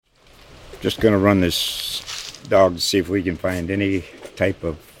just going to run this dog to see if we can find any type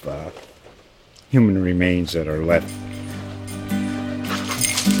of human remains that are left.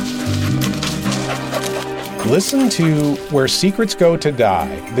 Listen to Where Secrets Go to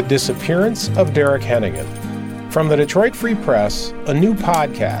Die, The Disappearance of Derek Hennigan. From the Detroit Free Press, a new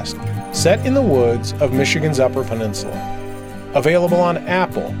podcast set in the woods of Michigan's Upper Peninsula. Available on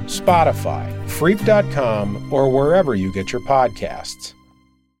Apple, Spotify, Freep.com, or wherever you get your podcasts.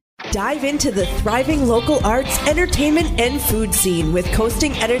 Dive into the thriving local arts, entertainment, and food scene with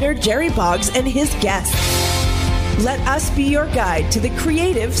coasting editor Jerry Boggs and his guests. Let us be your guide to the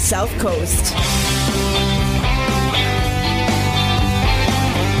creative South Coast.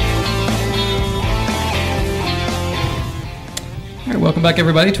 All right, welcome back,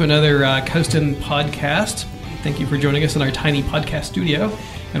 everybody, to another Coastin' podcast. Thank you for joining us in our tiny podcast studio.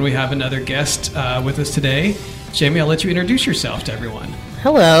 And we have another guest with us today. Jamie, I'll let you introduce yourself to everyone.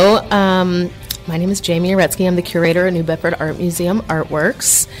 Hello. My name is Jamie Aretsky. I'm the curator at New Bedford Art Museum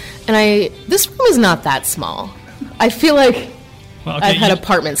Artworks. And this room is not that small. I feel like I've had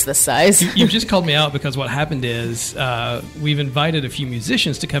apartments this size. You've just called me out because what happened is we've invited a few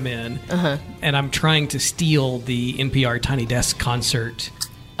musicians to come in, and I'm trying to steal the NPR Tiny Desk concert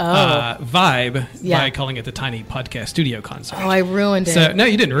vibe by calling it the Tiny Podcast Studio concert. Oh, I ruined it. So no,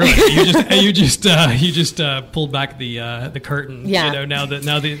 you didn't ruin it. You just pulled back the curtain. Yeah. You know,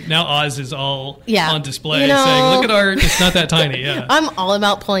 now Oz is all on display, you know, saying, "Look at art. It's not that tiny." Yeah. I'm all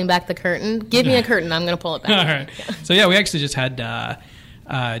about pulling back the curtain. Give me a curtain. I'm going to pull it back. All right. So we actually just had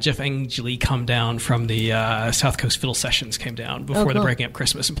Jeff Angeli come down from the South Coast Fiddle Sessions, came down before the Breaking Up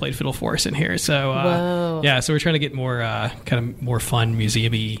Christmas and played fiddle for us in here. So so we're trying to get more kind of more fun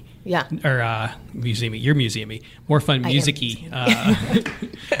museumy, more fun musicy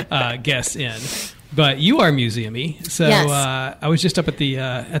guests in. But you are museumy, so yes. I was just up at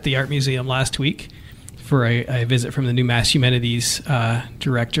the art museum last week for a visit from the new Mass Humanities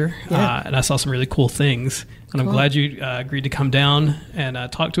director, and I saw some really cool things. And I'm glad you agreed to come down and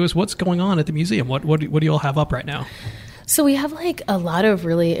talk to us. What's going on at the museum? What do you all have up right now? So we have like a lot of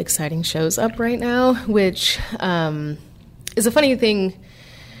really exciting shows up right now, which is a funny thing.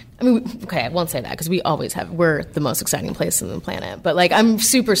 I mean, I won't say that because we always have. We're the most exciting place on the planet. But like, I'm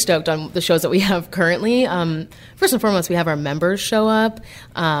super stoked on the shows that we have currently. First and foremost, we have our members show up,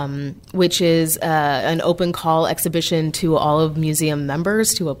 which is an open call exhibition to all of museum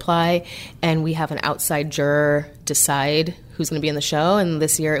members to apply, and we have an outside juror decide who's going to be in the show. And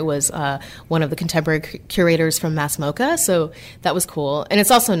this year it was one of the contemporary curators from Mass MoCA, so that was cool. And it's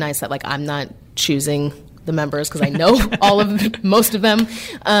also nice that like I'm not choosing the members because I know most of them.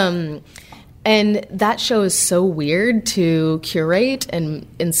 And that show is so weird to curate and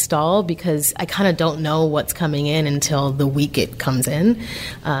install because I kind of don't know what's coming in until the week it comes in.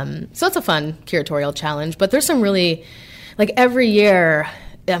 So it's a fun curatorial challenge, but there's some really, like every year,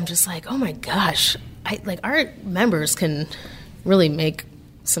 I'm just like, oh my gosh, our members can really make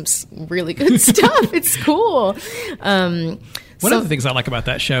some really good stuff. It's cool. One of the things I like about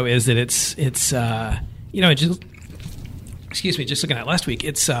that show is that it's just looking at last week,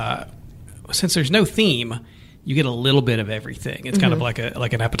 it's since there's no theme, you get a little bit of everything. It's kind of like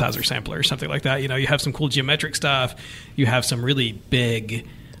an appetizer sampler or something like that. You know, you have some cool geometric stuff. You have some really big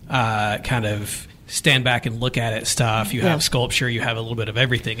kind of stand back and look at it stuff. You have sculpture. You have a little bit of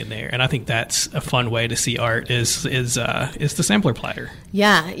everything in there. And I think that's a fun way to see art is the sampler platter.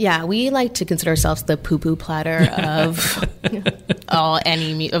 Yeah. We like to consider ourselves the poo-poo platter of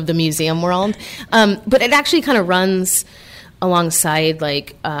any of the museum world. But it actually kind of runs alongside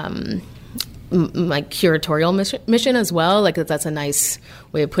like my curatorial mission as well. Like that's a nice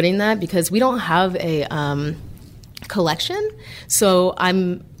way of putting that because we don't have a collection. So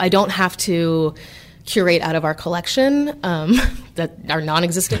I don't have to curate out of our collection, that our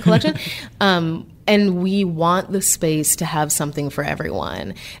non-existent collection. And we want the space to have something for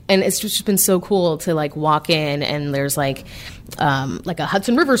everyone. And it's just been so cool to like walk in and there's like a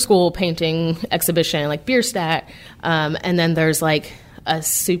Hudson River School painting exhibition, like Bierstadt. And then there's like a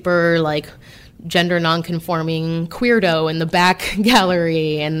super like gender non-conforming queerdo in the back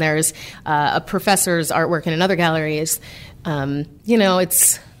gallery. And there's a professor's artwork in another gallery. It's,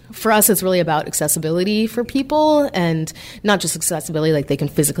 for us, it's really about accessibility for people, and not just accessibility, like they can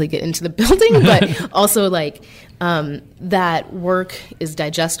physically get into the building, but also like that work is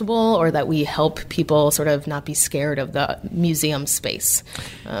digestible, or that we help people sort of not be scared of the museum space.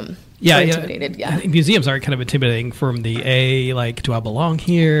 Intimidated. Yeah. Museums are kind of intimidating from the A, like, do I belong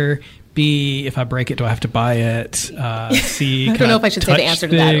here? B, if I break it, do I have to buy it? C, I don't know if I should say the answer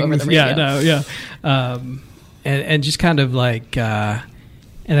to that over the radio. And just kind of like,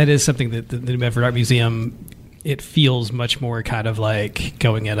 And that is something that the New Bedford Art Museum, it feels much more kind of like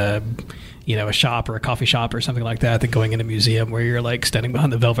going at a shop or a coffee shop or something like that than going in a museum where you're like standing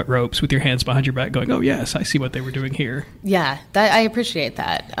behind the velvet ropes with your hands behind your back going, oh yes, I see what they were doing here. Yeah, I appreciate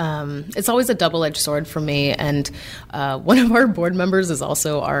that. It's always a double-edged sword for me. And one of our board members is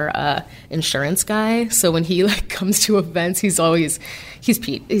also our insurance guy. So when he like comes to events, he's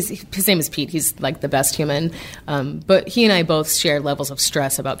Pete. His name is Pete. He's like the best human. But he and I both share levels of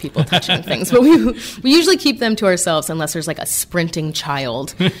stress about people touching things. But we usually keep them to ourselves unless there's like a sprinting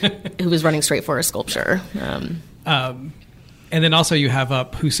child who is running straight for a sculpture. And then also you have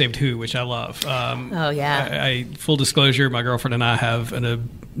up Who Saved Who, which I love. Oh, yeah. I full disclosure, my girlfriend and I have an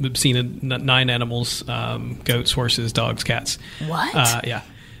obscene 9 animals, goats, horses, dogs, cats. What? Yeah.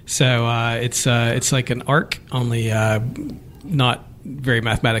 So it's like an arc, only not very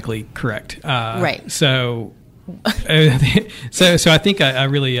mathematically correct. Right. So I think I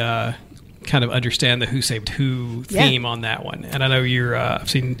really kind of understand the Who Saved Who theme on that one. And I know I've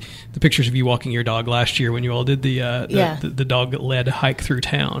seen the pictures of you walking your dog last year when you all did the dog-led hike through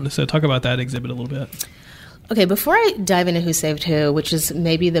town. So talk about that exhibit a little bit. Okay, before I dive into Who Saved Who, which is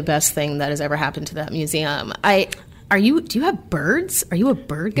maybe the best thing that has ever happened to that museum, do you have birds? Are you a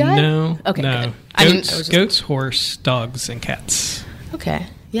bird guy? No. Okay, no. good. Goats, horse, dogs, and cats. Okay,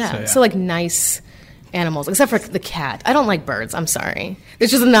 yeah. So like nice animals, except for the cat. I don't like birds. I'm sorry.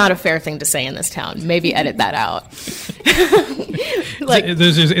 It's just not a fair thing to say in this town. Maybe edit that out.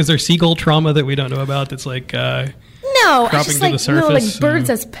 Is there seagull trauma that we don't know about that's like cropping to the surface? Birds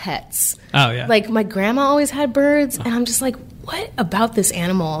as pets. Oh, yeah. Like my grandma always had birds, and I'm just like, what about this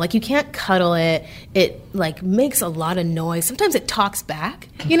animal? Like you can't cuddle it. It like makes a lot of noise. Sometimes it talks back.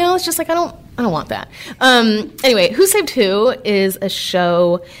 It's just like I don't want that. Anyway, Who Saved Who is a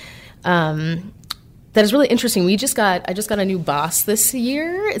show that is really interesting. I just got a new boss this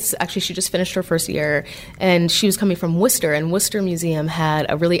year. It's actually, she just finished her first year, and she was coming from Worcester, and Worcester Museum had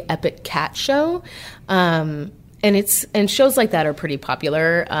a really epic cat show. And shows like that are pretty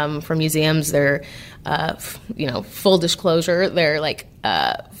popular for museums. They're, full disclosure, they're like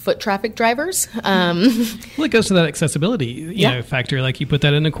foot traffic drivers. Well, it goes to that accessibility, you know, factor. Like you put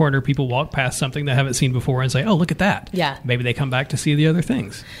that in the corner, people walk past something they haven't seen before and say, "Oh, look at that." Yeah, maybe they come back to see the other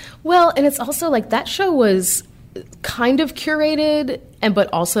things. Well, and it's also like that show was kind of curated,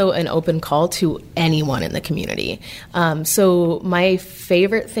 but also an open call to anyone in the community. So my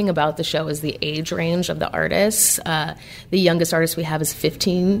favorite thing about the show is the age range of the artists. The youngest artist we have is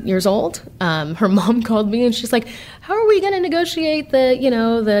 15 years old. Her mom called me and she's like, "How are we going to negotiate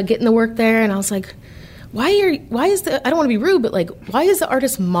the getting the work there?" And I was like, why is I don't want to be rude, but like, why is the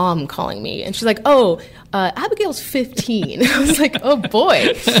artist's mom calling me? And she's like, Abigail's 15. I was like, oh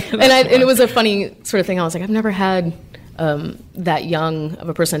boy. And it was a funny sort of thing. I was like, I've never had that young of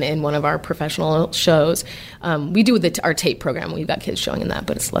a person in one of our professional shows. We do our tape program. We've got kids showing in that,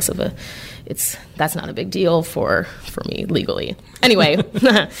 but it's less of that's not a big deal for me legally. Anyway,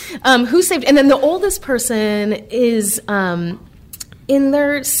 Who Saved, and then the oldest person is in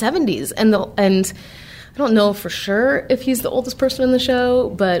their 70s, and I don't know for sure if he's the oldest person in the show,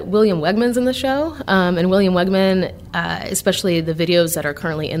 but William Wegman's in the show. And William Wegman, especially the videos that are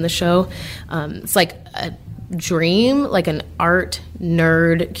currently in the show, it's like a dream, like an art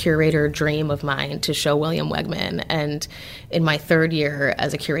nerd curator dream of mine to show William Wegman. And in my third year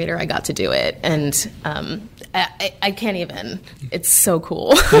as a curator, I got to do it. And I can't even. It's so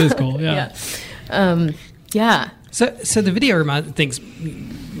cool. It is cool, yeah. Yeah. So the video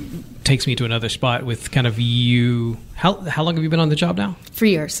takes me to another spot with kind of you. How long have you been on the job now?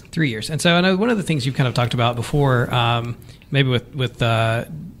 3 years. 3 years. And so I know one of the things you've kind of talked about before, maybe with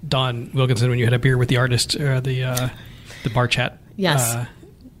Don Wilkinson when you had a beer with the artist, the bar chat. Yes.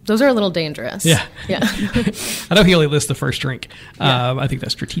 Those are a little dangerous. Yeah. Yeah. I know he only lists the first drink. Yeah. I think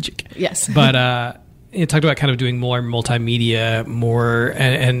that's strategic. Yes. But you talked about kind of doing more multimedia, more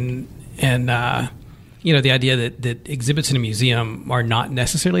and the idea that exhibits in a museum are not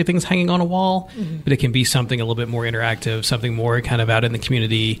necessarily things hanging on a wall, but it can be something a little bit more interactive, something more kind of out in the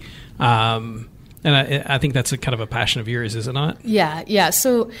community. And I think that's a kind of a passion of yours, is it not? Yeah.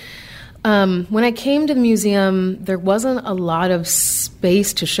 So when I came to the museum, there wasn't a lot of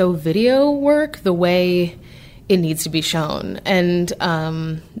space to show video work the way it needs to be shown. And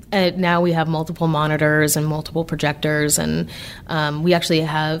now we have multiple monitors and multiple projectors, and we actually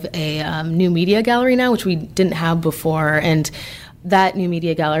have a new media gallery now, which we didn't have before. And that new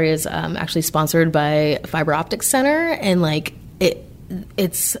media gallery is actually sponsored by Fiber Optics Center, and like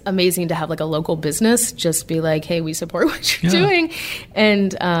it's amazing to have like a local business just be like, hey, we support what you're doing.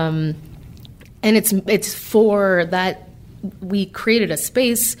 And it's for that we created a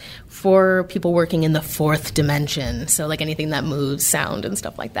space for people working in the fourth dimension. So like anything that moves, sound and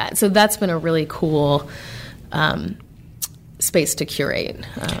stuff like that. So that's been a really cool space to curate.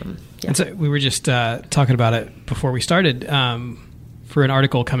 And so we were just talking about it before we started for an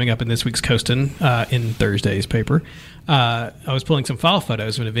article coming up in this week's Coastin' in Thursday's paper. I was pulling some file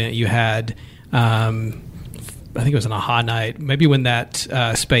photos of an event you had. I think it was an AHA night, maybe when that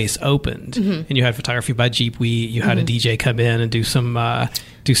space opened, and you had photography by Jeep Wheat. You had a DJ come in and do some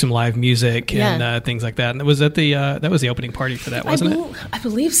live music and things like that. And it was at the that was the opening party for that, wasn't it? I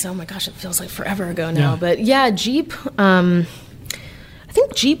believe so. Oh my gosh, it feels like forever ago now. Yeah. But yeah, Jeep. I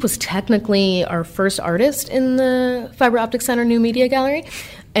think Jeep was technically our first artist in the Fiber Optic Center New Media Gallery,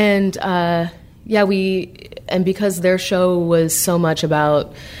 and because their show was so much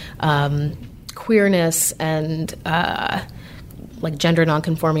about queerness and like gender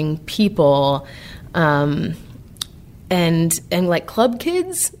nonconforming people, and like club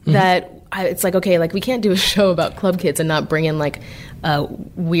kids, that it's like, okay, like we can't do a show about club kids and not bring in like a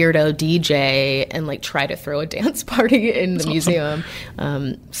weirdo DJ and like try to throw a dance party in the museum.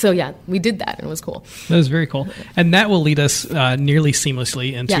 So yeah, we did that and it was cool. That was very cool. And that will lead us nearly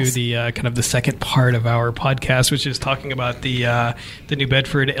seamlessly into the kind of the second part of our podcast, which is talking about the New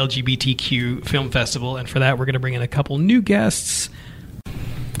Bedford LGBTQ Film Festival. And for that, we're going to bring in a couple new guests.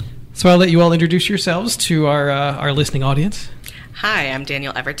 So I'll let you all introduce yourselves to our listening audience. Hi, I'm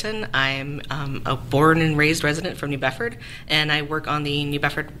Danielle Everton. I'm a born and raised resident from New Bedford, and I work on the New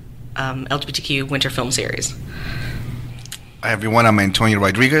Bedford LGBTQ Winter Film Series. Hi, everyone. I'm Antonio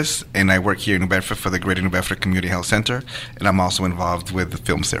Rodriguez, and I work here in New Bedford for the Greater New Bedford Community Health Center, and I'm also involved with the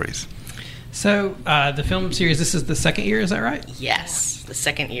film series. So the film series, this is the second year, is that right? Yes, the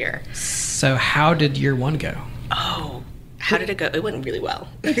second year. So how did year one go? Oh, how did it go? It went really well.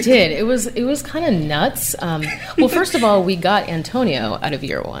 It did. It was kind of nuts. Well, first of all, we got Antonio out of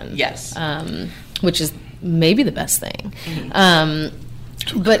year one. Yes. Which is maybe the best thing.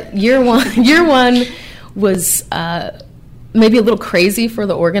 But year one was maybe a little crazy for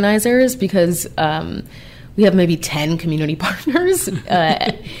the organizers because we have maybe 10 community partners,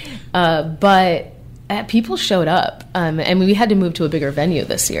 but people showed up, and we had to move to a bigger venue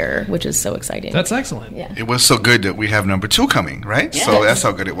this year, which is so exciting. That's excellent. Yeah. It was so good that we have number 2 coming, right? Yes. So that's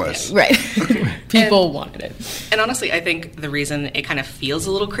how good it was. Yeah, right. People wanted it. And honestly, I think the reason it kind of feels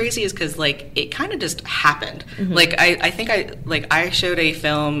a little crazy is because, like, it kind of just happened. Like, I think I showed a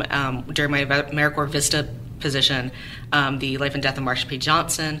film during my AmeriCorps Vista position, the Life and Death of Marsha P.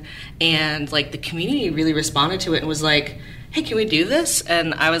 Johnson, and, like, the community really responded to it and was like, hey, can we do this?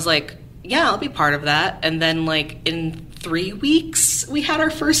 And I was like, yeah, I'll be part of that. And then, like, in 3 weeks, we had our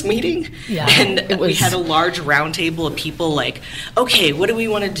first meeting. Yeah, and we had a large round table of people like, okay, what do we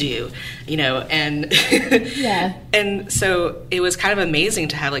want to do? You know, and yeah. And so it was kind of amazing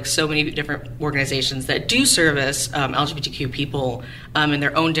to have, like, so many different organizations that do service LGBTQ people in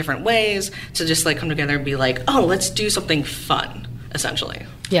their own different ways to just, like, come together and be like, oh, let's do something fun, essentially.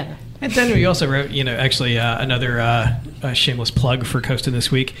 Yeah. And then you also wrote, actually another shameless plug for Coastin'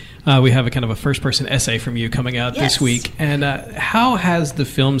 this week. We have a kind of a first-person essay from you coming out this week. And how has the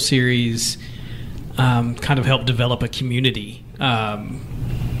film series kind of helped develop a community in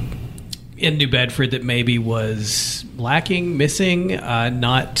New Bedford that maybe was lacking, missing,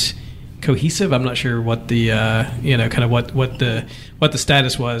 not cohesive? I'm not sure what the kind of what the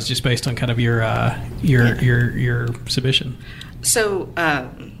status was, just based on kind of your submission. So.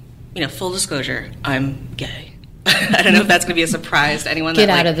 Full disclosure, I'm gay. I don't know if that's going to be a surprise to anyone. Get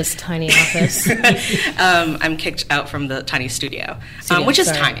out of this tiny office. I'm kicked out from the tiny studio, which is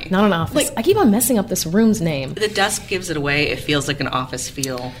tiny. Not an office. Like, I keep on messing up this room's name. The desk gives it away. It feels like an office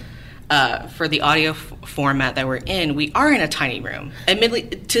feel. For the audio format that we're in, we are in a tiny room. Admittedly,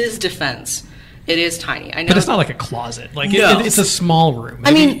 to his defense, it is tiny. I know, but it's not like a closet. Like no. It's a small room.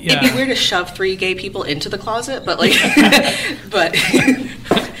 I mean, it'd be weird to shove 3 gay people into the closet, but like, but.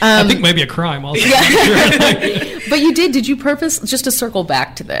 I think maybe a crime also. Yeah. But you did you just to circle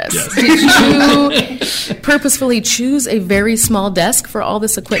back to this, did you purposefully choose a very small desk for all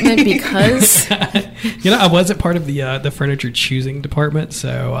this equipment because... I wasn't part of the furniture choosing department,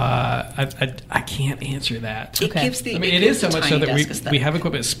 so I can't answer that. It gives the, it is so much so that we have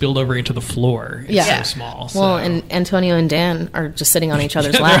equipment spilled over into the floor. It's so small. So. Well, and Antonio and Dan are just sitting on each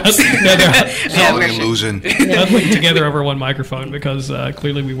other's laps. It's all an illusion. Huddling together over one microphone because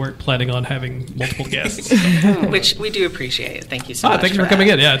clearly we weren't planning on having multiple guests. Which we do appreciate. Thank you so much. Thank you for coming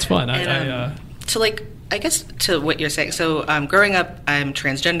in. Yeah, it's fun. And, I guess to what you're saying. So growing up, I'm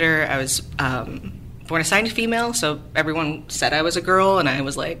transgender. I was born assigned female, so everyone said I was a girl, and I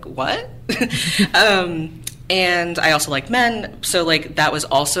was like, what? and I also like men, so like that was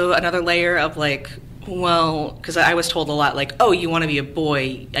also another layer of like, well, because I was told a lot like, oh, you want to be a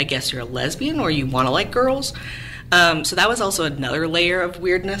boy, I guess you're a lesbian, or you want to like girls. So that was also another layer of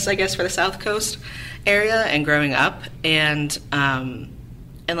weirdness, I guess, for the South Coast area and growing up. And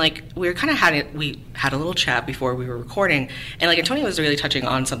like we had a little chat before we were recording, and like Antonio was really touching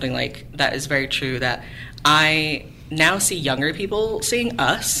on something like that is very true, that I now see younger people seeing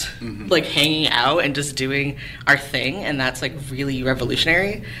us like hanging out and just doing our thing, and that's like really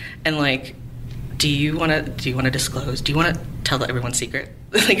revolutionary. And like, do you want to disclose? Do you want to tell everyone's secret?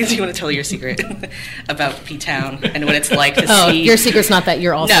 Like, do you want to tell your secret about P-Town and what it's like to see? Oh, your secret's not that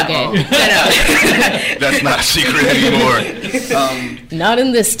you're also gay. No. That's not a secret anymore. Not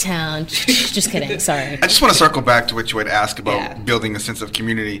in this town. Just kidding. Sorry. I just want to circle back to what you had asked about building a sense of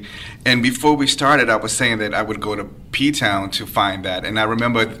community. And before we started, I was saying that I would go to P-Town to find that. And I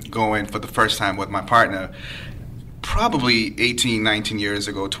remember going for the first time with my partner, probably 18, 19 years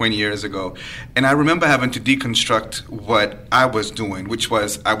ago, 20 years ago. And I remember having to deconstruct what I was doing, which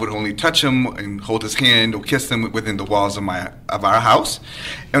was I would only touch him and hold his hand or kiss him within the walls of our house.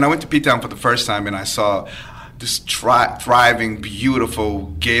 And when I went to P-Town for the first time and I saw this thriving, beautiful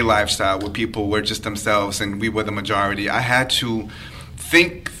gay lifestyle where people were just themselves and we were the majority, I had to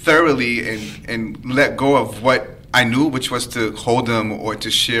think thoroughly and let go of what I knew, which was to hold them or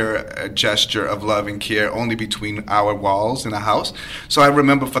to share a gesture of love and care only between our walls in the house. So I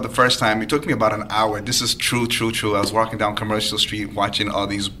remember for the first time, it took me about an hour. This is true. I was walking down Commercial Street watching all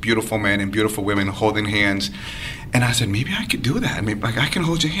these beautiful men and beautiful women holding hands. And I said, maybe I could do that. Maybe, like, I can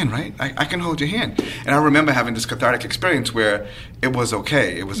hold your hand, right? I can hold your hand. And I remember having this cathartic experience where it was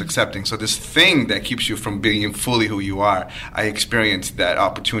okay. It was accepting. So this thing that keeps you from being fully who you are, I experienced that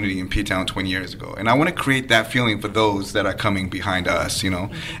opportunity in P-Town 20 years ago. And I want to create that feeling for those that are coming behind us, you know?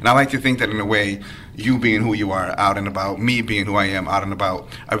 And I like to think that in a way, you being who you are out and about, me being who I am out and about,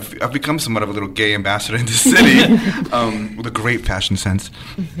 I've become somewhat of a little gay ambassador in the city with a great fashion sense.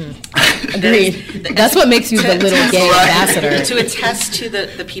 Mm-hmm. Agreed. That's what makes you the little gay ambassador. To attest to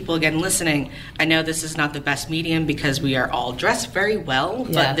the people, again, listening, I know this is not the best medium because we are all dressed very well,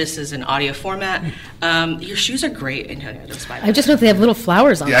 but this is an audio format. Your shoes are great, Antonio. I just know they have little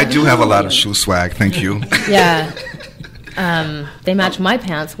flowers on them. Yeah, I do have a lot of shoe swag. Thank you. Yeah. They match my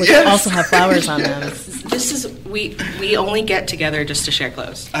pants, which also have flowers on them. This is we only get together just to share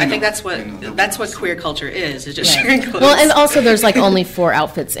clothes. I think that's what queer culture is just sharing clothes. Well, and also there's like only 4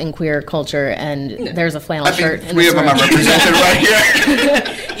 outfits in queer culture, and there's a flannel shirt. I think 3 of them are represented right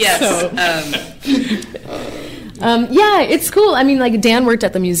here. Yes. Yeah, it's cool. I mean, like, Dan worked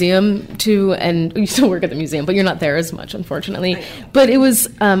at the museum too, and you still work at the museum, but you're not there as much, unfortunately. But it was,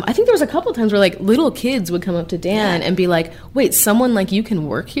 I think there was a couple times where, like, little kids would come up to Dan and be like, wait, someone like you can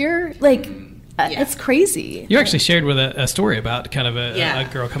work here? Like, it's crazy. You actually shared with a story about kind of a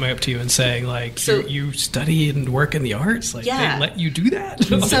girl coming up to you and saying, like, so, you study and work in the arts? Like, they let you do that?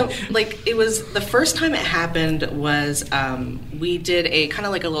 So, like, it was the first time it happened was we did a kind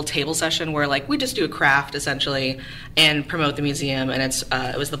of like a little table session where, like, we just do a craft, essentially, and promote the museum. And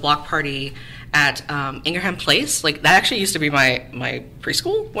it was the block party at Ingraham Place. Like, that actually used to be my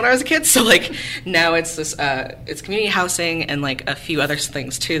preschool when I was a kid. So, like, now it's this it's community housing and, like, a few other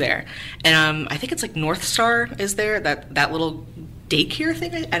things too there. And I think it's like North Star is there, that little daycare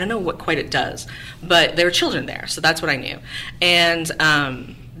thing. I don't know what quite it does, but there were children there, so that's what I knew. And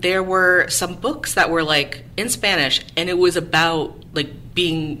there were some books that were, like, in Spanish, and it was about, like,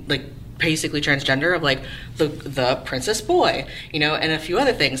 being, like, basically transgender, of, like, the princess boy, you know, and a few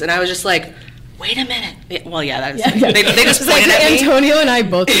other things. And I was just like, wait a minute. Well, yeah, that's They just pointed at me. Antonio and I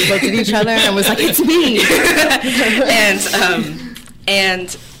both looked at each other and was like, it's me. and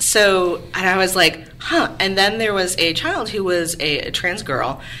so I was like, huh. And then there was a child who was a trans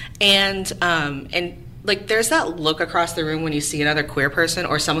girl, and like, there's that look across the room when you see another queer person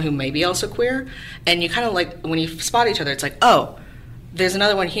or someone who may be also queer, and you kind of, like, when you spot each other, it's like, oh, there's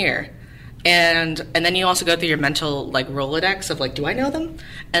another one here. And then you also go through your mental, like, Rolodex of, like, do I know them?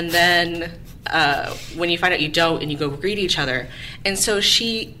 And then when you find out you don't, and you go greet each other. And so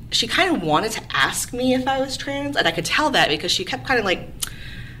she kind of wanted to ask me if I was trans, and I could tell that because she kept kind of, like,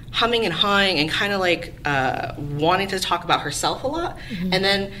 humming and hawing and kind of, like, wanting to talk about herself a lot. Mm-hmm. And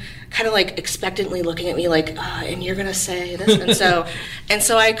then kind of, like, expectantly looking at me like, and you're gonna say this. And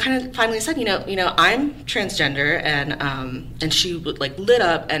so I kind of finally said, you know, I'm transgender, and she, like, lit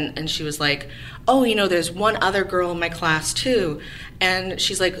up, and she was like, oh, you know, there's one other girl in my class too. And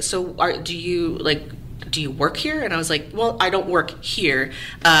she's like, so do you work here? And I was like, well, I don't work here.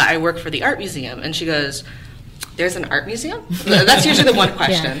 I work for the art museum. And she goes, there's an art museum? That's usually the one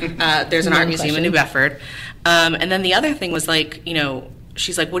question. There's an art museum in New Bedford. And then the other thing was like, you know,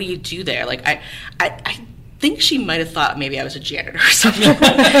 she's like, what do you do there? Like, I think she might have thought maybe I was a janitor or something.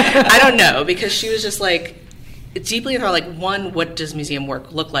 I don't know, because she was just like, deeply in her, like, one, what does museum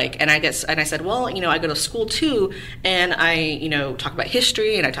work look like? And I said, well, you know, I go to school too, and I, you know, talk about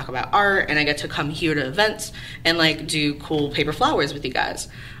history, and I talk about art, and I get to come here to events and like do cool paper flowers with you guys.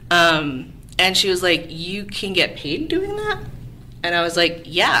 And she was like, you can get paid doing that? And I was like,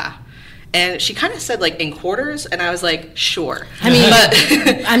 yeah. And she kind of said, like, in quarters, and I was like, sure.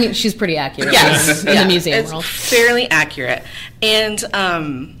 I mean, she's pretty accurate. Yes, in the museum it's world, fairly accurate. And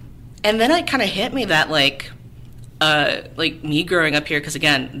then it kind of hit me that like me growing up here, because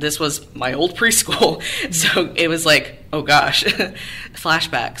again, this was my old preschool, so it was like, oh gosh,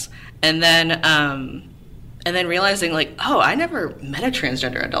 flashbacks. And then realizing like, oh, I never met a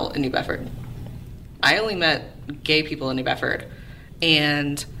transgender adult in New Bedford. I only met gay people in New Bedford,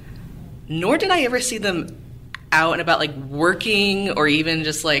 and nor did I ever see them out and about, like, working or even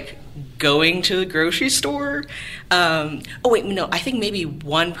just, like, going to the grocery store. I think maybe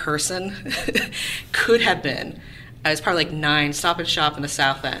one person could have been. I was probably, like, 9, Stop and Shop in the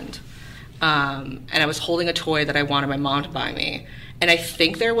South End. And I was holding a toy that I wanted my mom to buy me. And I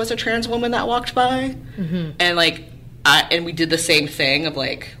think there was a trans woman that walked by. Mm-hmm. And, like, and we did the same thing of,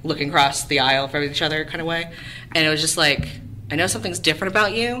 like, looking across the aisle from each other kind of way. And it was just like, I know something's different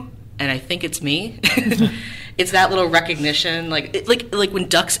about you, and I think it's me. It's that little recognition, like when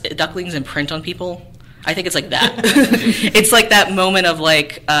ducklings imprint on people. I think it's like that. It's like that moment of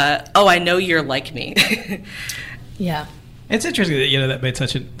like, oh, I know you're like me. Yeah. It's interesting that, you know, that made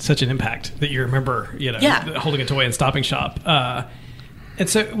such an impact that you remember, you know, holding a toy and Stop and Shop. And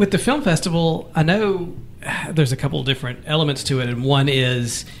so with the film festival, I know there's a couple of different elements to it, and one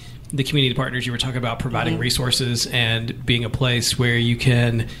is the community partners you were talking about, providing resources and being a place where you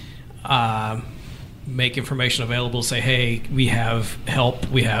can make information available, say, hey, we have help,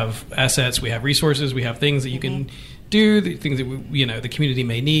 we have assets, we have resources, we have things that you can do, the things that the community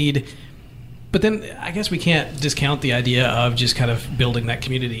may need. But then I guess we can't discount the idea of just kind of building that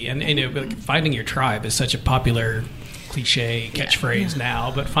community. And like, finding your tribe is such a popular cliche catchphrase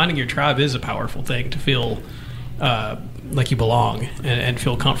now, but finding your tribe is a powerful thing to feel like you belong and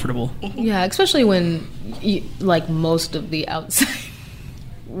feel comfortable. Yeah, especially when like most of the outside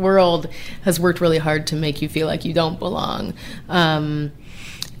world has worked really hard to make you feel like you don't belong.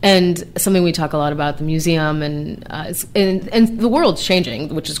 And something we talk a lot about, the museum, and the world's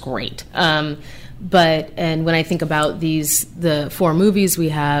changing, which is great. But when I think about the 4 movies we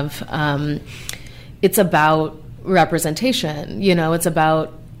have, it's about representation. You know, it's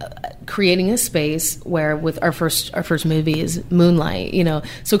about creating a space where, with our first movie is Moonlight. You know,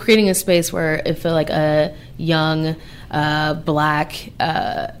 so creating a space where if like a young black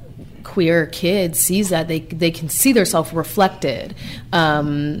queer kid sees that, they can see themselves reflected.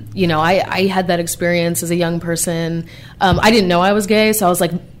 You know, I had that experience as a young person. I didn't know I was gay, so I was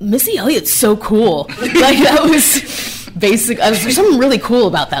like, Missy Elliott's so cool. Like, that was basic. There's something really cool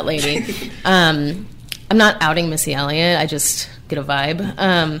about that lady. I'm not outing Missy Elliott. I just get a vibe.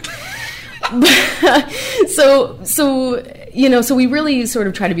 So we really sort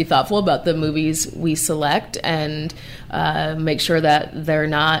of try to be thoughtful about the movies we select and make sure that they're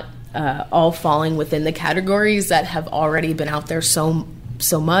not all falling within the categories that have already been out there so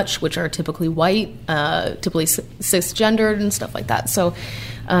much, which are typically white, typically cisgendered and stuff like that. So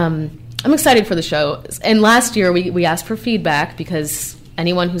I'm excited for the show. And last year we asked for feedback, because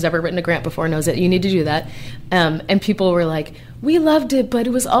anyone who's ever written a grant before knows that you need to do that. And people were like, we loved it, but it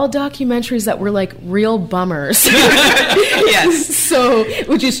was all documentaries that were like real bummers. Yes. So,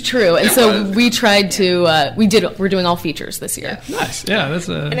 which is true. And so we tried to, we're doing all features this year. Yeah. Nice. Yeah.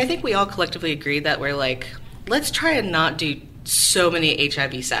 And I think we all collectively agreed that we're like, let's try and not do so many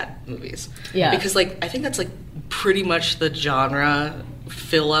HIV sad movies. Yeah. Because like, I think that's like pretty much the genre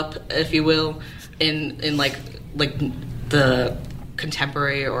fill up, if you will, in like the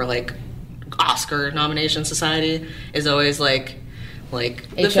contemporary or like Oscar nomination society is always like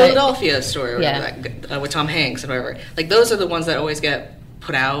the Philadelphia story or whatever, with Tom Hanks and whatever. Like, those are the ones that always get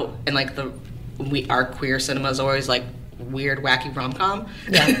put out, and like our queer cinema is always like weird, wacky rom-com.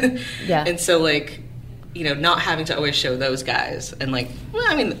 Yeah. Yeah. And so like, you know, not having to always show those guys, and like, well,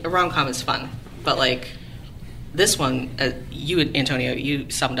 I mean, a rom-com is fun, but like this one, you, Antonio, you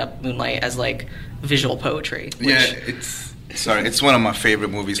summed up Moonlight as like visual poetry. It's one of my favorite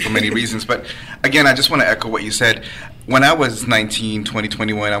movies for many reasons. But again, I just want to echo what you said. when I was 19, 20,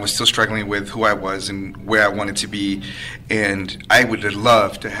 21, I was still struggling with who I was and where I wanted to be. And I would have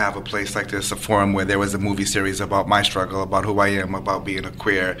loved to have a place like this, a forum where there was a movie series about my struggle, about who I am, about being a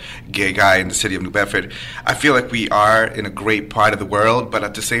queer gay guy in the city of New Bedford. I feel like we are in a great part of the world, but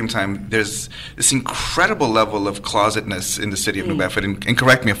at the same time, there's this incredible level of closetness in the city of New Bedford. And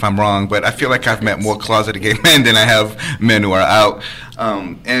correct me if I'm wrong, but I feel like I've met more closeted gay men than I have men who are out.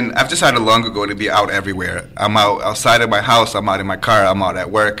 And I've decided long ago to be out everywhere. I'm out outside of my house, I'm out in my car, I'm out at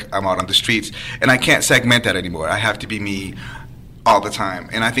work, I'm out on the streets, and I can't segment that anymore. I have to be me all the time.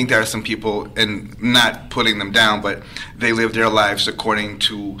 And I think there are some people, and not putting them down, but they live their lives according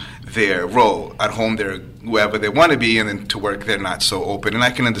to their role. At home, they're whoever they want to be, and then to work, they're not so open. And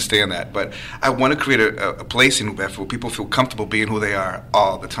I can understand that. But I want to create a place in New Bedford where people feel comfortable being who they are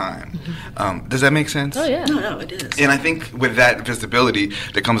all the time. Does that make sense? Oh, yeah. No, it is. And I think with that visibility,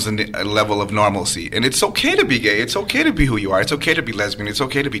 there comes a level of normalcy. And it's okay to be gay. It's okay to be who you are. It's okay to be lesbian. It's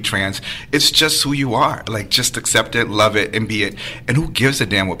okay to be trans. It's just who you are. Like, just accept it, love it, and be it. And who gives a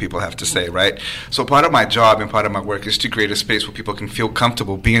damn what people have to say, right? So part of my job and part of my work is to create a space where people can feel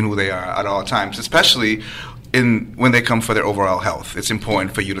comfortable being who they are at all times, especially when they come for their overall health. It's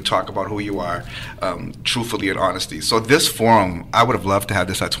important for you to talk about who you are, truthfully and honestly. So this forum, I would have loved to have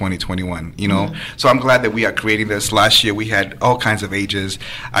this at 2021, you know? So I'm glad that we are creating this. Last year we had all kinds of ages.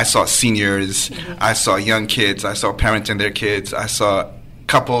 I saw seniors, I saw young kids, I saw parents and their kids, I saw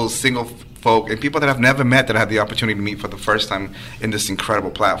couples, single folk, and people that I've never met that I had the opportunity to meet for the first time in this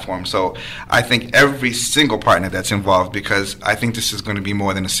incredible platform. So I thank every single partner that's involved, because I think this is going to be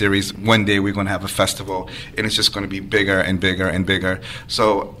more than a series. One day we're going to have a festival, and it's just going to be bigger and bigger and bigger.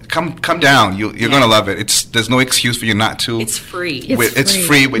 So come down. You're going to love it. There's no excuse for you not to. It's free. It's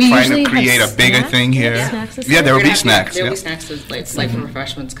free. We're trying to create a bigger thing here. Yeah, there will be snacks. There will be snacks with like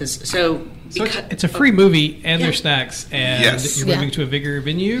refreshments. So it's a free movie, and there's snacks, and you're moving to a bigger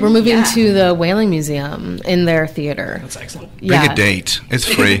venue? We're moving to the Whaling Museum in their theater. That's excellent. Bring a date. It's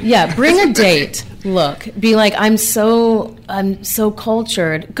free. Yeah, bring a date. Look, be like, I'm so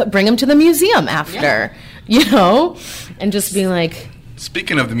cultured. Bring them to the museum after, you know? And just be like...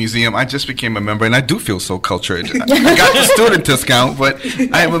 Speaking of the museum, I just became a member, and I do feel so cultured. I got the student discount, but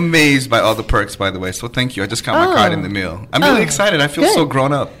I am amazed by all the perks, by the way. So thank you. I just got my card in the mail. I'm really excited. I feel so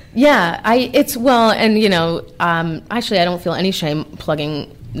grown up. Yeah, and you know, actually, I don't feel any shame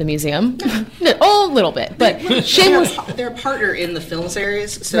plugging the museum. A little bit, but shameless. They're a partner in the film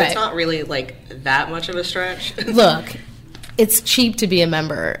series, so it's not really like that much of a stretch. Look. It's cheap to be a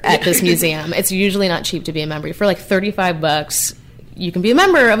member at this museum. It's usually not cheap to be a member. For like $35, you can be a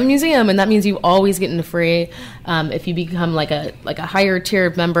member of a museum, and that means you always get in free. If you become like a higher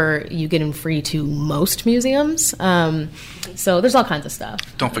tier member, you get in free to most museums. So there's all kinds of stuff.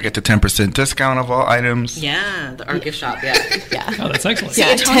 Don't forget the 10% discount of all items. Yeah, our gift shop. Yeah. Oh, that's excellent. Yeah,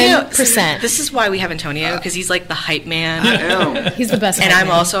 Antonio, 10%. This is why we have Antonio, because he's like the hype man. He's the best. And I'm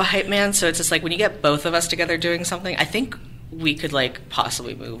also a hype man, so it's just like when you get both of us together doing something, I think we could like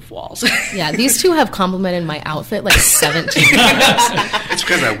possibly move walls. Yeah, these two have complimented my outfit like 17 times. It's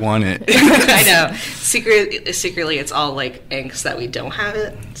because I want it. I know. Secretly, it's all like angst that we don't have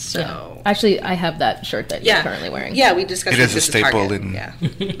it. So actually, I have that shirt that you're currently wearing. Yeah, we discussed. It is a staple in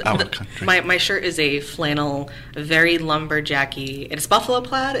our country. My shirt is a flannel, very lumberjacky. It's buffalo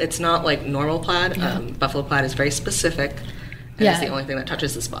plaid. It's not like normal plaid. Buffalo plaid is very specific. And it's the only thing that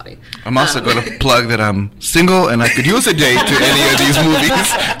touches this body. I'm also going to plug that I'm single and I could use a date to any of these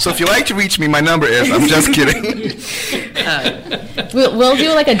movies. So if you like to reach me, my number is. I'm just kidding. We'll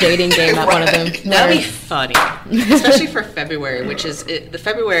do like a dating game at one of them. That'd be funny, especially for February, which is the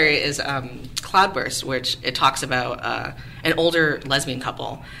February is Cloudburst, which it talks about an older lesbian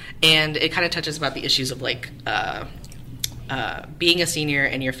couple, and it kind of touches about the issues of like. Being a senior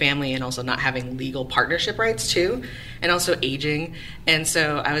in your family and also not having legal partnership rights too, and also aging. And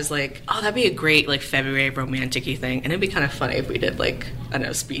so I was like, oh, that'd be a great like February romantic-y thing, and it'd be kind of funny if we did like, I don't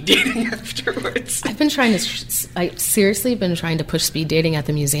know, speed dating afterwards. I seriously been trying to push speed dating at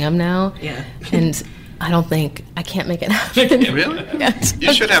the museum now. Yeah. And I can't make it happen. Really? Yes.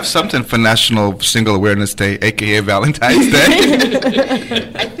 You should have something for National Single Awareness Day, aka Valentine's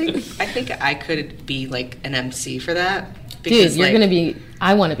Day. I think I could be like an MC for that. Dude, you're going to be...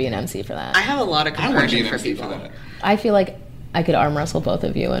 I want to be an MC for that. I have a lot of comparison for people. I feel like I could arm wrestle both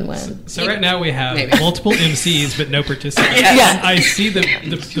of you and win. So right now we have multiple MCs but no participants. Yeah. I see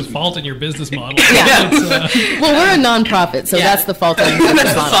the fault in your business model. Yeah. Well, we're a nonprofit, so that's the fault in the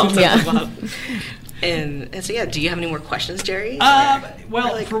business model. And so, do you have any more questions, Jerry?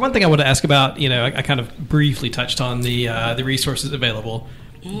 For one thing, I want to ask about, I kind of briefly touched on the resources available.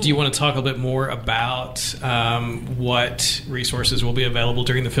 Do you want to talk a little bit more about what resources will be available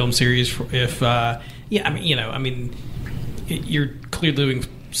during the film series? You're clearly doing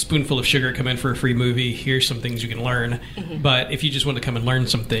Spoonful of Sugar, come in for a free movie. Here's some things you can learn. But if you just want to come and learn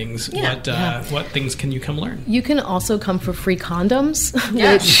some things, what things can you come learn? You can also come for free condoms.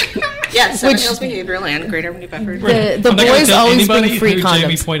 Seven Hills Behavioral and Greater New Bedford. The boys always bring free who condoms.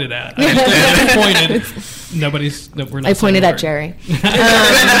 Jamie pointed at. We're not I pointed at word. Jerry.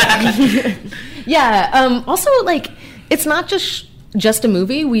 Also, it's not just a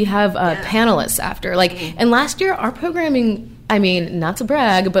movie. We have panelists after. And last year, our programming, not to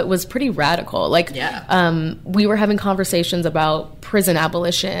brag, but was pretty radical. We were having conversations about prison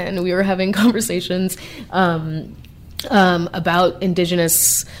abolition. We were having conversations about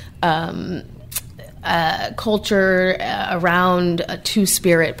indigenous culture around a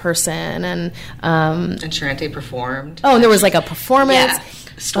two-spirit person. And Charente performed. Oh, and there was a performance. Yeah.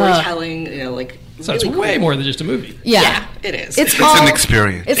 Storytelling, So it's way more than just a movie. Yeah, it is. It's an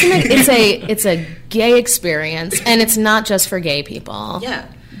experience. It's a gay experience, and it's not just for gay people. Yeah.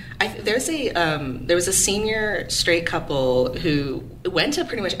 There was a senior straight couple who went to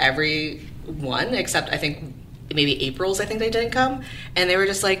pretty much every one except I think maybe April's. I think they didn't come, and they were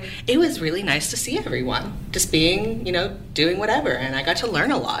just like, it was really nice to see everyone just being, doing whatever, and I got to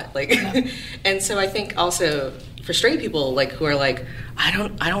learn a lot. And so I think also for straight people who are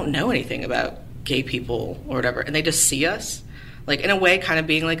I don't know anything about gay people or whatever, and they just see us. In a way, kind of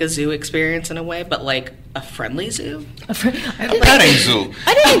being like a zoo experience in a way, but a friendly zoo. Petting zoo.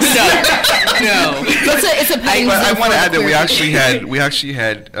 I didn't No. It's a petting zoo. I want to add that we actually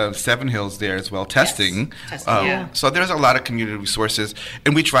had Seven Hills there as well, testing. Yes. Testing, So there's a lot of community resources,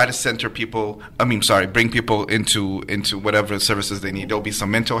 and we try to center people. Bring people into whatever services they need. There'll be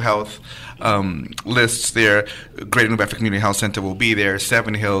some mental health lists there. Greater New Bedford Community Health Center will be there.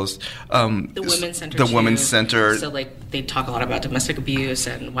 Seven Hills. The Women's Center. The Women's Center. So they talk a lot about domestic abuse,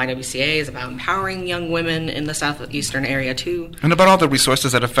 and YWCA is about empowering young women in the southeastern area too. And about all the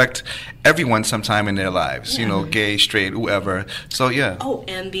resources that affect everyone sometime in their lives, gay, straight, whoever. So, yeah. Oh,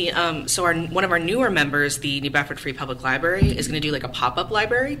 and one of our newer members, the New Bedford Free Public Library, is going to do a pop-up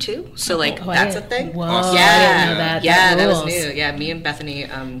library too. So, that's a thing. Whoa, Awesome. I didn't know that. That was new. Yeah, me and Bethany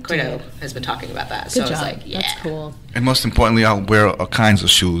Cueto has been talking about that. Good so job. I was That's cool. And most importantly, I'll wear all kinds of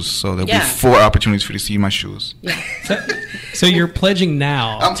shoes. So there'll be 4 opportunities for you to see my shoes. Yeah. So you're pledging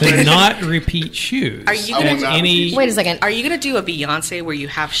now to not repeat shoes. Are you going to Wait a second. Are you going to do a Beyonce where you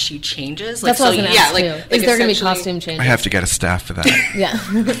have shoe changes? That's what I was going to ask too. Is there going to be costume changes? I have to get a staff for that. Yeah.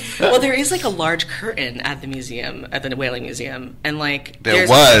 Well, there is a large curtain at the museum, at the Whaling Museum, and there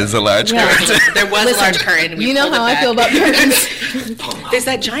was a large curtain. There was a large curtain. You know how I feel about curtains. There's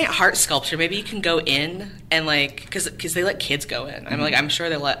that giant heart sculpture. Maybe you can go in and because they let kids go in. I'm sure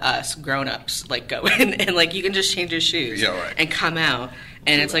they let us grown-ups go in and you can just change your shoes and come out.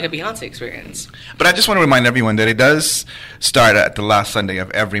 And it's like a Beyonce experience. But I just want to remind everyone that it does start at the last Sunday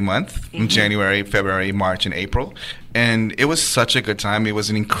of every month, in January, February, March, and April. And it was such a good time. It was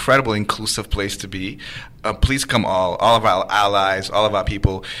an incredible, inclusive place to be. Please come all of our allies, all of our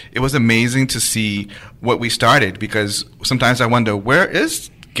people. It was amazing to see what we started, because sometimes I wonder, where is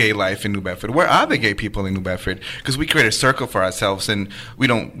gay life in New Bedford? Where are the gay people in New Bedford? Because we create a circle for ourselves, and we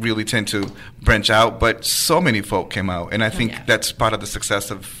don't really tend to branch out, but so many folk came out, and I think that's part of the success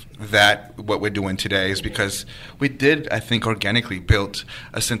of that, what we're doing today, is because we did, I think, organically built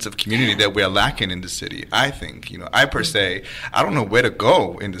a sense of community that we're lacking in the city. I think, I per se, I don't know where to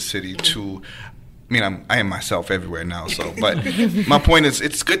go in the city to. I am myself everywhere now, but my point is,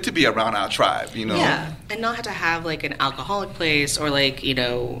 it's good to be around our tribe, Yeah, and not have to have an alcoholic place or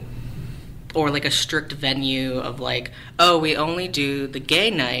or a strict venue of we only do the gay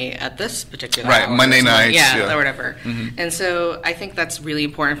night at this particular hour. Monday nights, or whatever. And so I think that's really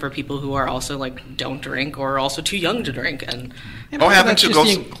important for people who are also don't drink or are also too young to drink and. Having to go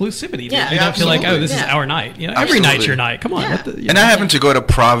the inclusivity. You don't feel this is our night. Every night's your night. Come on. And not having to go to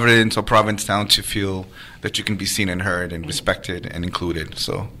Providence or Provincetown to feel that you can be seen and heard and respected and included.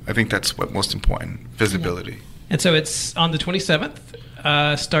 So I think that's what's most important, visibility. And so it's on the 27th.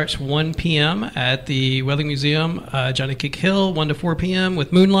 Starts 1 p.m. at the Whaling Museum, Johnny Kick Hill, 1 to 4 p.m.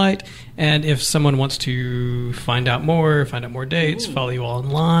 with Moonlight. And if someone wants to find out more dates, follow you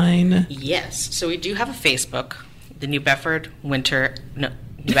online. Yes. So we do have a Facebook, the New Bedford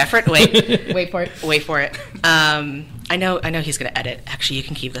New Bedford. Wait. Wait for it. Wait for it. I know he's going to edit. Actually, you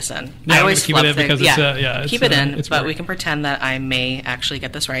can keep this in. Yeah, I always keep it in because keep it in, it's but weird. we can pretend that I may actually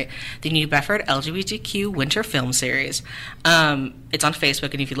get this right. The New Bedford LGBTQ Winter Film Series. It's on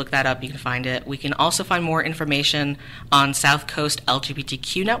Facebook, and if you look that up, you can find it. We can also find more information on South Coast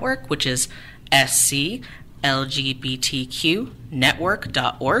LGBTQ Network, which is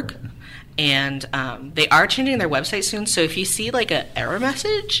sclgbtqnetwork.org. And they are changing their website soon, so if you see like an error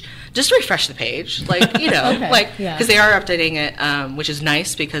message, just refresh the page, like because they are updating it, which is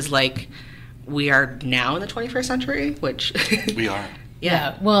nice because like we are now in the 21st century, which We are.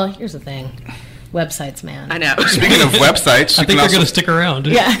 Yeah. Well, here's the thing. Websites, man. I know. Speaking of websites, I think they're going to stick around.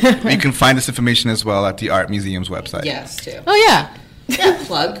 Yeah. you can find this information as well at the Art Museum's website. Yes, too. Oh, yeah. Yeah,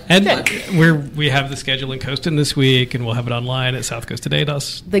 plug. And we have the schedule in Coastin this week, and we'll have it online at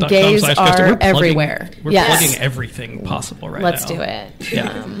southcoasttoday.com. The gays are everywhere. We're Yes. plugging everything possible right Let's now. do it.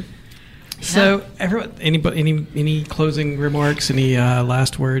 Yeah. So, everyone, any closing remarks? Any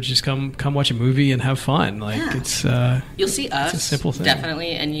last words? Just come watch a movie and have fun. Like it's you'll see us a simple thing.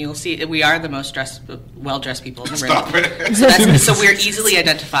 definitely, and you'll see we are the most well-dressed people in the room. Stop it. So we're easily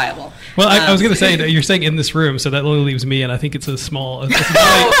identifiable. Well, I was going to say that you're saying in this room, so that only leaves me, and I think it's a small. It's not a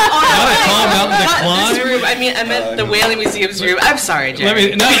tall mountain to Not climb. this room. I meant the Whaling Museum's room. I'm sorry,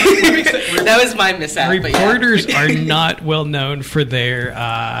 Jerry. Let me say, That was my mishap. but yeah. reporters are not well known for their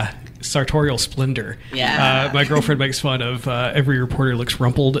sartorial splendor. Yeah. My girlfriend makes fun of every reporter looks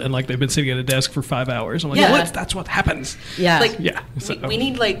rumpled and like they've been sitting at a desk for 5 hours. I'm like, Yeah. what? That's what happens. Yeah. Like, Yeah. we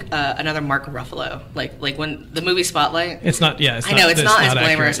need like another Mark Ruffalo, like when the movie Spotlight. It's not. Yeah, it's I know, it's not as accurate.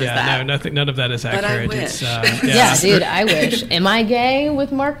 glamorous as yeah, that. No, nothing. None of that is But I accurate. wish. It's, Yeah, dude, I wish. Am I gay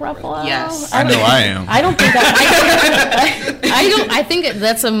with Mark Ruffalo? Yes. I know I am. I don't think that. I don't. I think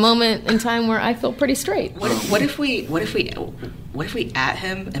that's a moment in time where I feel pretty straight. What if we at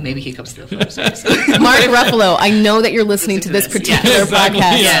him and maybe he comes to the film series? Mark Ruffalo, I know that you're listening to this particular Yes, exactly.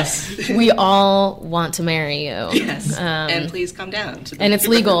 podcast. Yes. We all want to marry you. Yes. And please come down. To the And it's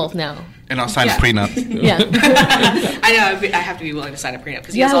legal now. And I'll sign Yeah. a prenup. Yeah. I know. I have to be willing to sign a prenup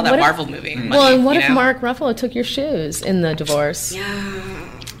because he has Yeah, all that what if- Marvel movie. Money, Well, and what you if know? Mark Ruffalo took your shoes in the divorce? Yeah.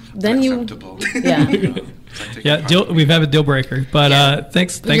 Then you. Acceptable. Yeah. Yeah, we have a deal breaker. But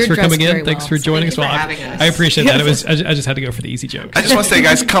thanks You're for coming dressed very in. Thanks well, for so joining thank us. you for Well, having us. I appreciate that. I just had to go for the easy joke. I just want to say,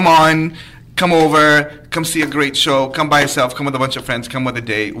 guys, come on, come over, come see a great show, come by yourself, come with a bunch of friends, come with a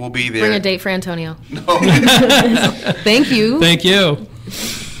date. We'll be there. Bring a date for Antonio. No. Thank you. Thank you.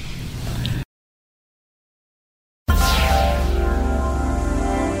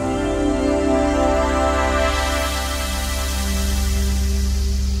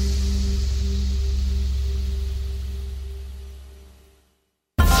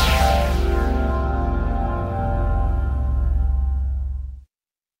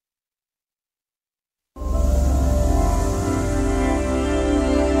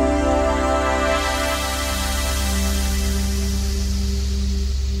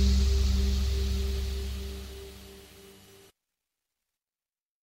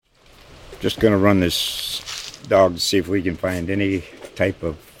 Just going to run this dog to see if we can find any type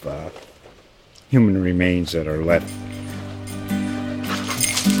of human remains that are left.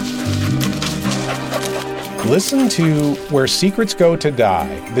 Listen to Where Secrets Go to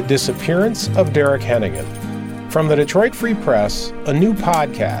Die, The Disappearance of Derek Hennigan. From the Detroit Free Press, a new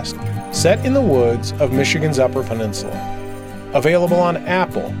podcast set in the woods of Michigan's Upper Peninsula. Available on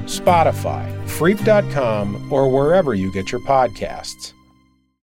Apple, Spotify, Freep.com, or wherever you get your podcasts.